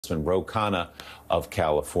Khanna of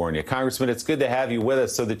California. Congressman, it's good to have you with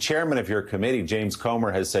us. So the chairman of your committee, James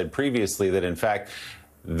Comer, has said previously that, in fact,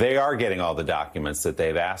 they are getting all the documents that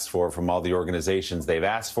they've asked for from all the organizations they've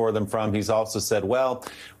asked for them from. He's also said, well,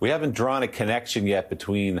 we haven't drawn a connection yet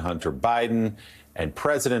between Hunter Biden and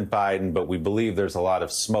President Biden, but we believe there's a lot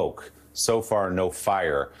of smoke. So far, no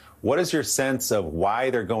fire. What is your sense of why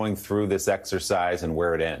they're going through this exercise and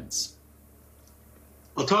where it ends?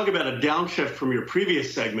 I'll talk about a downshift from your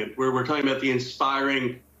previous segment where we're talking about the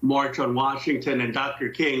inspiring March on Washington and Dr.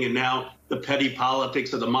 King and now the petty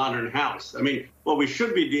politics of the modern House. I mean, what we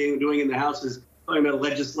should be doing in the House is talking about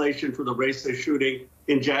legislation for the racist shooting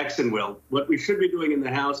in Jacksonville. What we should be doing in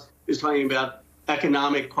the House is talking about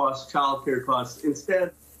economic costs, child care costs.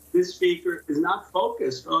 Instead, this speaker is not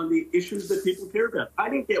focused on the issues that people care about. I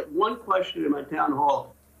didn't get one question in my town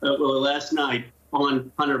hall last night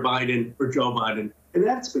on Hunter Biden or Joe Biden. And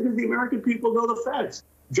that's because the American people know the facts.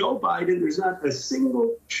 Joe Biden, there's not a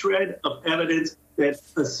single shred of evidence that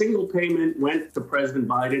a single payment went to President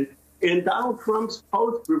Biden. And Donald Trump's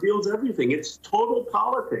post reveals everything. It's total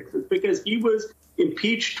politics. It's because he was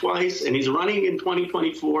impeached twice and he's running in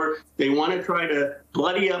 2024. They want to try to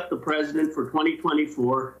bloody up the president for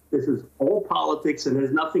 2024. This is all politics and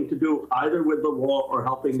has nothing to do either with the law or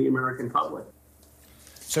helping the American public.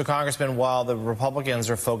 So, Congressman, while the Republicans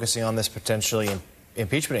are focusing on this potentially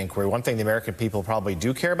impeachment inquiry, one thing the American people probably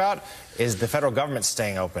do care about is the federal government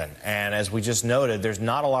staying open. And as we just noted, there's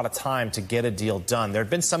not a lot of time to get a deal done. There had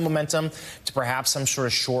been some momentum to perhaps some sort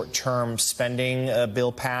of short-term spending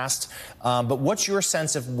bill passed. But what's your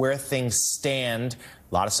sense of where things stand?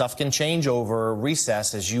 A lot of stuff can change over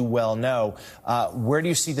recess, as you well know. Where do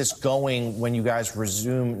you see this going when you guys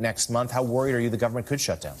resume next month? How worried are you the government could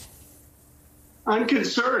shut down? I'm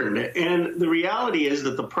concerned. And the reality is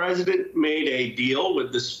that the president made a deal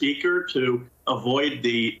with the speaker to avoid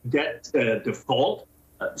the debt default.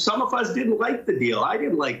 Some of us didn't like the deal. I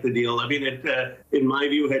didn't like the deal. I mean, it, in my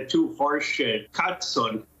view, had too harsh cuts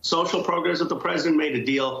on social programs. That the president made a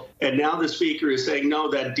deal. And now the speaker is saying, no,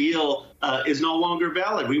 that deal is no longer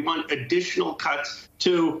valid. We want additional cuts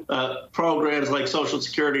to programs like Social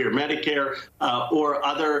Security or Medicare or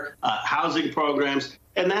other housing programs.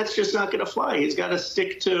 And that's just not going to fly. He's got to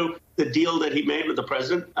stick to the deal that he made with the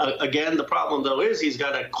president. Again, the problem, though, is he's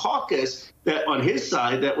got a caucus that on his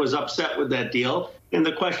side that was upset with that deal. And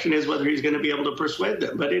the question is whether he's going to be able to persuade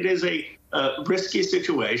them. But it is a risky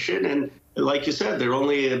situation. And like you said, there are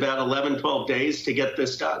only about 11, 12 days to get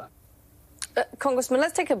this done. Congressman,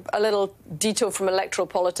 let's take a little detour from electoral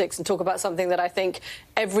politics and talk about something that I think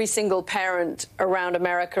every single parent around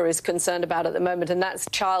America is concerned about at the moment, and that's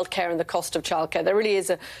childcare and the cost of childcare. There really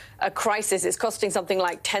is a crisis. It's costing something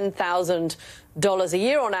like $10,000 a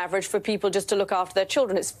year on average for people just to look after their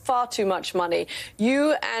children. It's far too much money.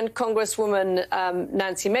 You and Congresswoman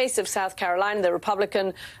Nancy Mace of South Carolina, the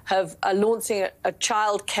Republican, are launching a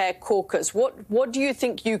child care caucus. What do you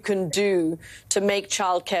think you can do to make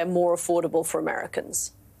child care more affordable for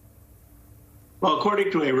Americans? Well,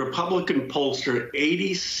 according to a Republican pollster,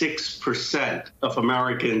 86% of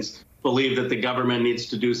Americans believe that the government needs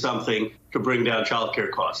to do something to bring down child care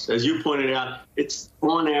costs. As you pointed out, it's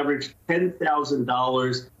on average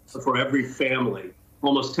 $10,000 for every family,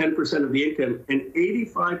 almost 10% of the income. And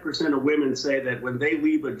 85% of women say that when they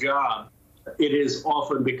leave a job, it is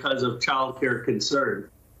often because of child care concerns.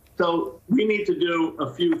 So we need to do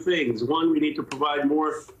a few things. One, we need to provide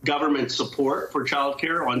more government support for child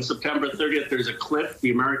care. On September 30th, there's a cliff.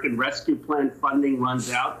 The American Rescue Plan funding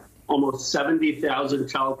runs out. Almost 70,000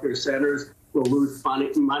 child care centers will lose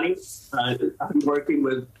money. I'm working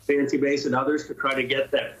with Nancy Mace and others to try to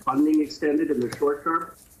get that funding extended in the short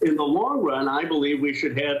term. In the long run, I believe we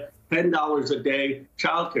should have $10 a day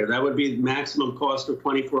child care. That would be the maximum cost of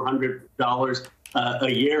 $2,400 a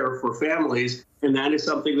year for families. And that is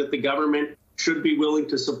something that the government should be willing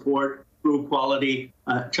to support through quality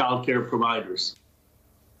child care providers.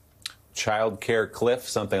 Child care cliff,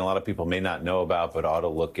 something a lot of people may not know about, but ought to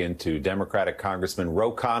look into. Democratic Congressman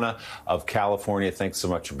Khanna of California, thanks so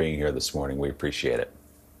much for being here this morning. We appreciate it.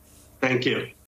 Thank you.